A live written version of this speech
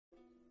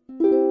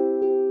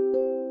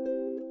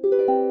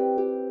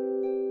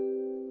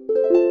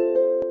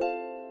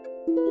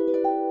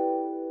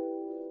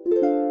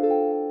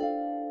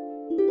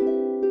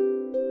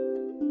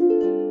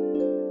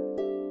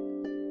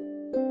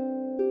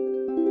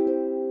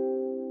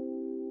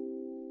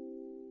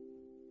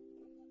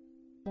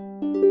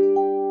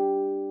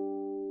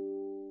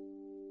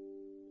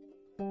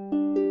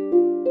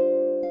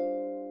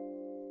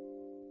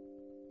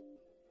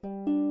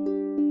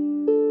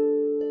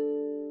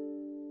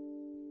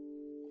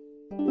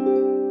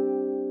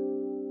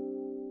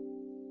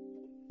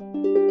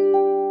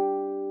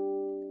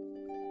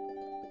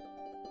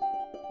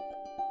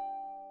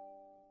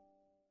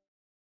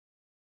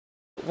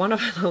one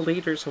of the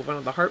leaders of one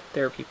of the harp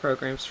therapy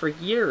programs for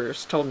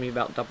years told me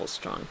about double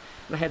strung.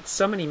 And I had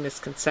so many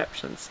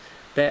misconceptions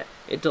that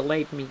it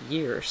delayed me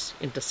years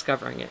in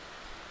discovering it.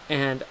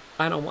 And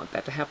I don't want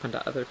that to happen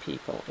to other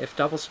people. If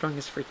double strung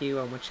is for you,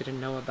 I want you to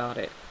know about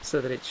it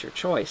so that it's your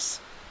choice.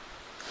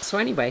 So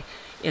anyway,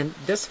 in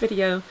this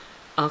video,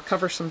 I'll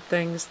cover some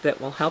things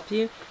that will help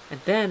you, and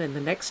then in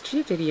the next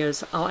few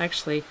videos, I'll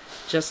actually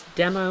just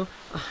demo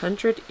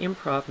 100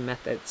 improv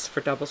methods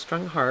for double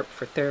strung harp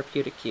for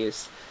therapeutic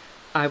use.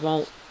 I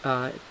won't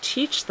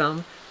teach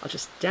them, I'll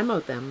just demo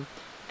them,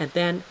 and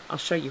then I'll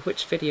show you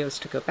which videos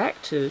to go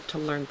back to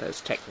learn those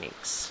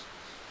techniques.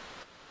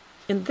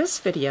 In this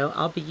video,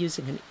 I'll be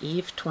using an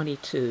Eve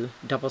 22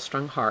 double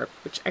strung harp,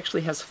 which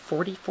actually has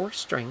 44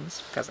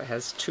 strings because it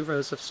has 2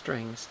 rows of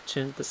strings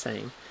tuned the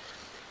same.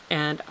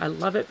 And I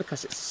love it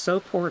because it's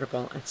so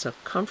portable and so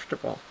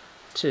comfortable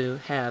to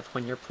have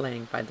when you're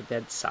playing by the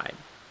bedside.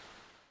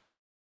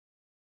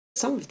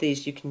 Some of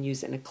these you can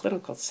use in a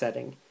clinical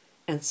setting,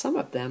 and some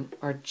of them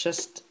are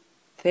just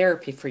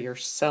therapy for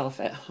yourself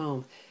at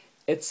home.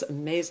 It's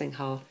amazing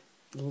how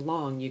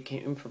long you can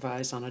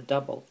improvise on a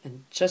double,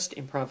 and just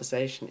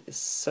improvisation is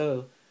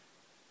so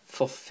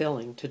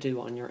fulfilling to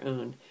do on your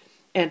own.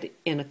 And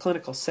in a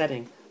clinical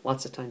setting,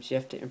 lots of times you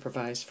have to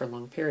improvise for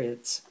long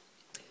periods.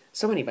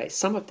 So anyway,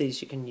 some of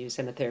these you can use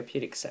in a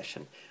therapeutic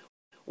session.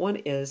 One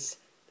is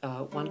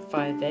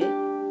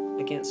 1-5-8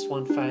 against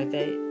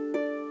 1-5-8.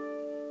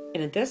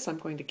 And in this, I'm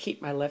going to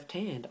keep my left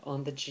hand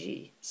on the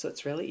G, so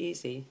it's really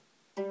easy.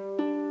 And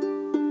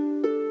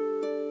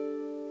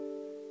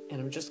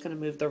I'm just going to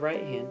move the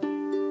right hand.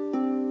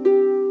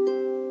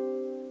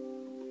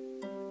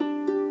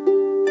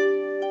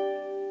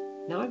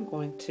 Now I'm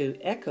going to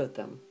echo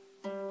them.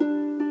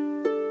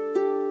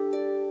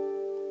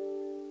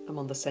 I'm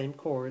on the same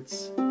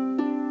chords.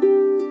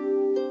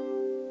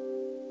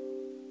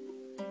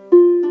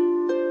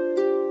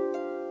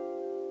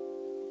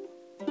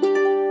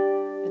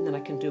 And then I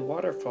can do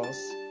waterfalls.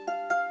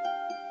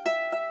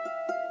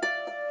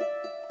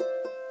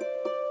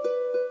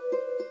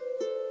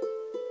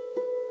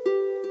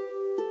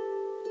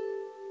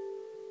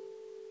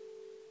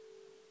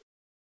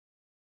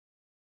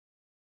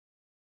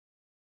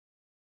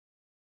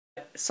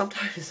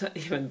 Sometimes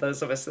even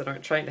those of us that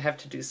aren't trying to have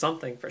to do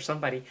something for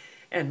somebody,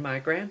 and my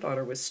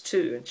granddaughter was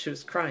 2 and she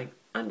was crying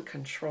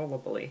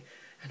uncontrollably,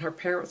 and her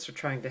parents were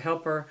trying to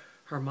help her.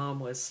 Her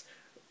mom was,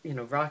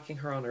 rocking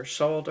her on her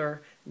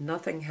shoulder.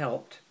 Nothing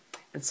helped.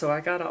 And so I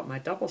got out my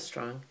double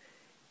strung,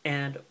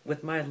 and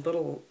with my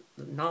little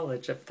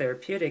knowledge of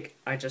therapeutic,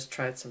 I just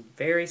tried some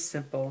very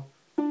simple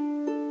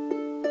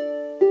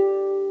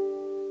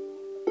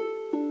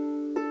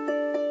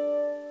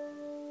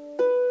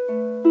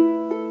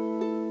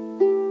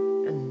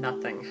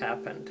nothing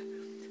happened.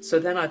 So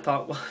then I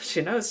thought, well,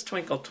 she knows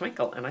Twinkle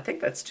Twinkle, and I think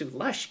that's too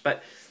lush,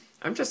 but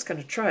I'm just going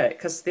to try it,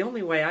 because the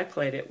only way I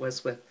played it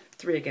was with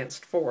 3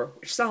 against 4,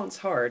 which sounds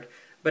hard,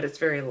 but it's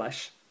very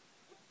lush.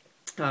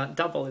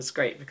 Double is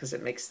great because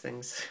it makes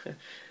things,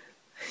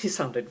 you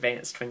sound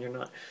advanced when you're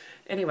not.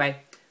 Anyway,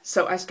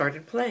 so I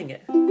started playing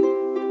it.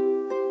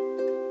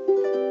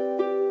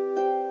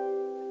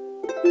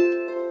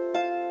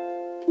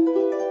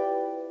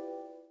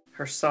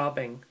 Her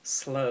sobbing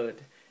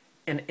slowed,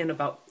 and in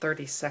about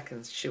 30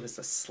 seconds she was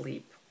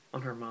asleep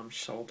on her mom's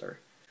shoulder.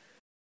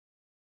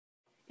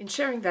 In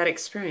sharing that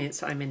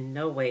experience, I'm in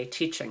no way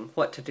teaching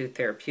what to do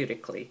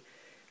therapeutically.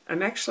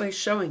 I'm actually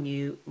showing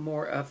you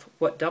more of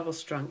what double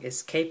strung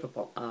is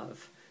capable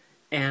of,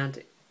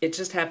 and it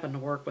just happened to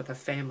work with a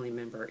family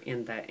member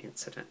in that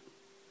incident.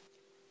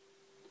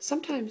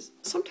 Sometimes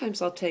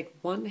I'll take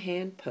one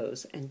hand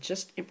pose and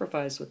just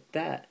improvise with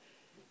that.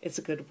 It's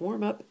a good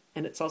warm-up,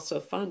 and it's also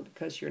fun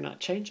because you're not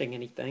changing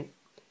anything.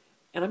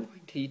 And I'm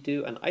going to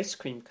do an ice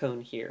cream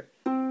cone here.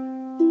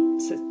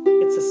 It's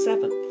a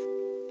 7th.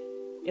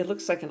 It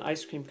looks like an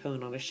ice cream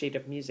cone on a sheet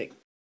of music.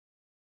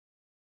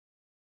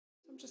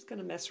 I'm just going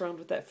to mess around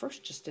with that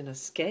first, just in a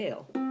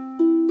scale.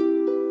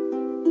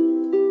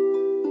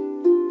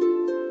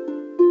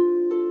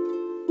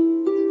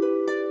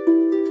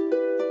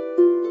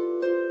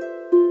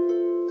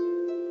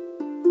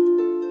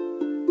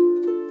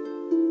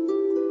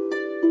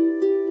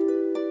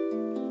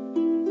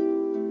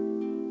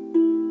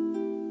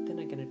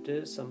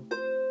 Do some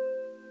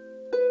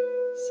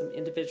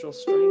individual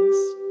strings,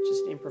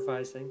 just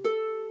improvising.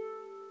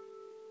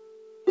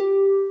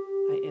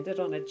 I ended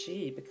on a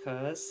G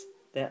because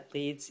that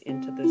leads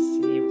into the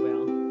C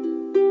well.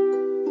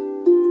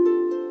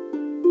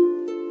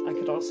 I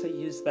could also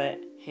use that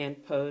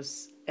hand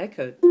pose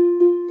echoed.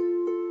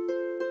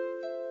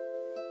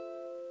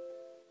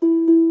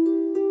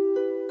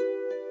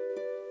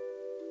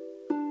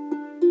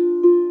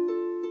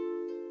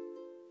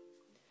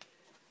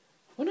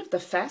 One of the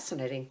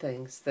fascinating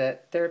things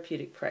that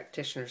therapeutic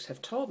practitioners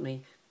have told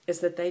me is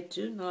that they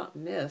do not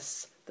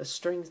miss the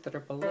strings that are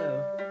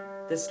below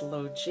this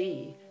low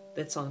G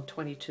that's on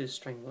 22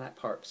 string lap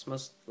harps.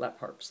 Most lap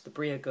harps, the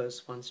Bria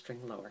goes 1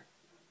 string lower.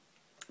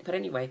 But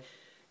anyway,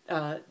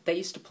 they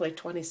used to play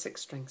 26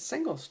 string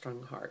single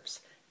strung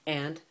harps,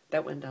 and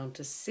that went down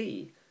to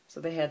C. So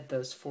they had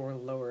those 4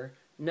 lower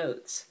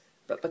notes.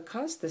 But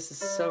because this is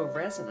so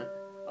resonant,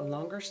 a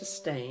longer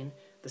sustain,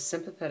 the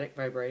sympathetic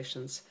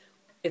vibrations,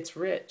 it's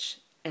rich,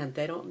 and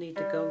they don't need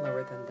to go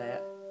lower than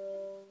that.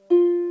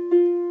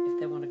 If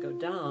they want to go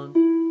down,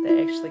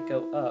 they actually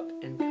go up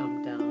and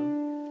come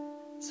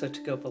down. So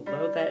to go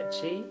below that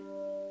G,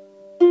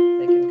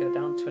 they can go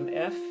down to an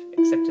F,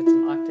 except it's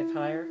an octave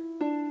higher.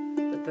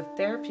 But the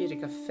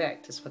therapeutic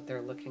effect is what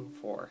they're looking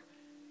for,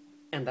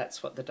 and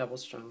that's what the double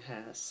strung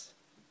has.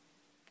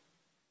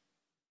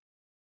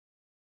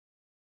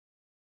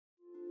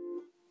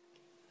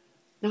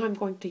 Now I'm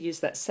going to use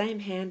that same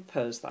hand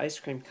pose, the ice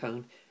cream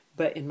cone,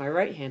 but in my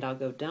right hand I'll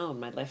go down,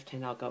 my left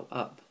hand I'll go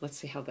up. Let's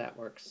see how that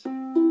works.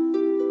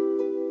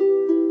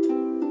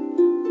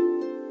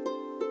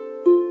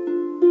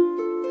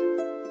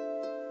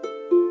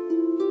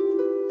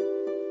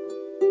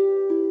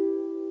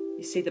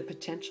 You see the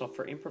potential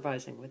for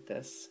improvising with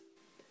this.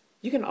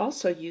 You can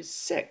also use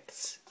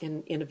sixths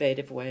in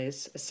innovative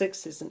ways. A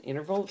sixth is an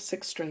interval of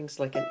 6 strings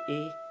like an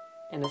E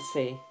and a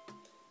C.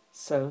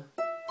 So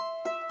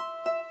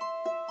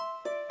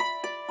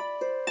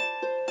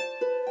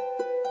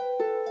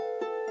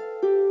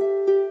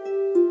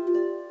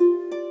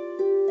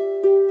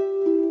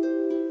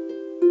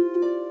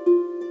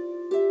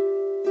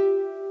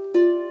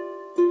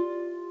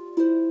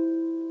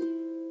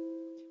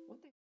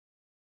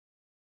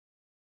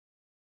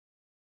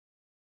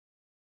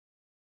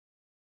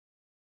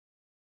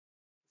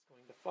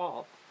going to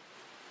fall.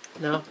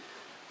 Now,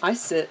 I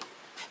sit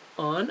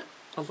on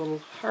a little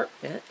harp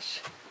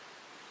bench.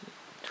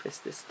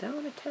 Twist this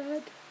down a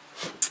tad.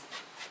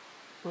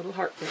 A little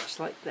harp bench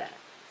like that.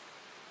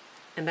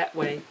 And that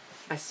way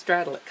I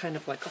straddle it kind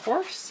of like a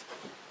horse,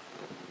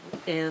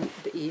 and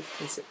the Eve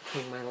can sit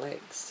between my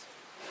legs.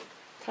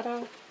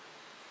 Ta-da!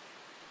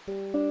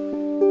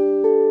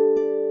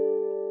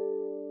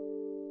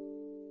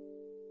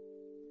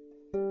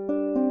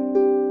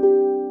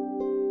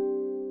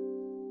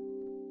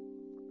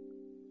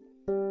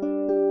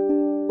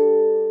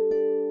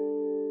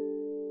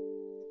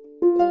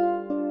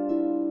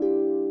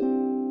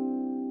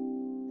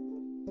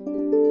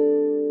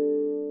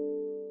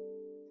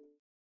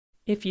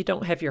 If you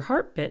don't have your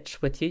harp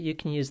bench with you, you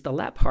can use the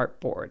lap harp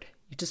board.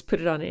 You just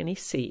put it on any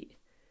seat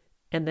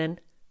and then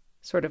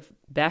sort of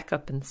back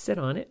up and sit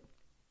on it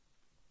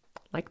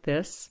like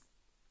this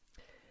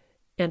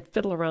and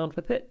fiddle around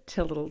with it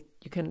till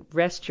you can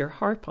rest your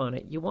harp on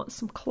it. You want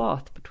some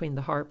cloth between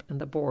the harp and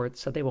the board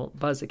so they won't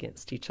buzz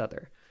against each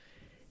other.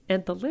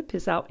 And the lip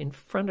is out in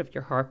front of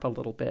your harp a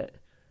little bit.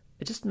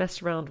 But just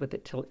mess around with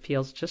it till it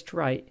feels just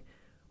right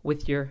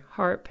with your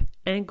harp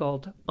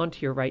angled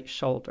onto your right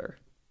shoulder.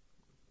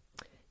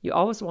 You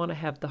always want to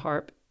have the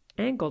harp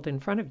angled in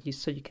front of you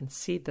so you can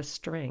see the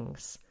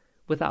strings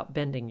without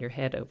bending your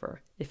head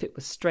over. If it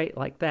was straight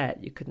like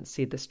that, you couldn't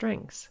see the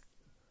strings.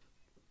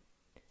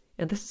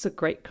 And this is a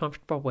great,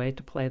 comfortable way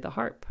to play the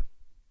harp.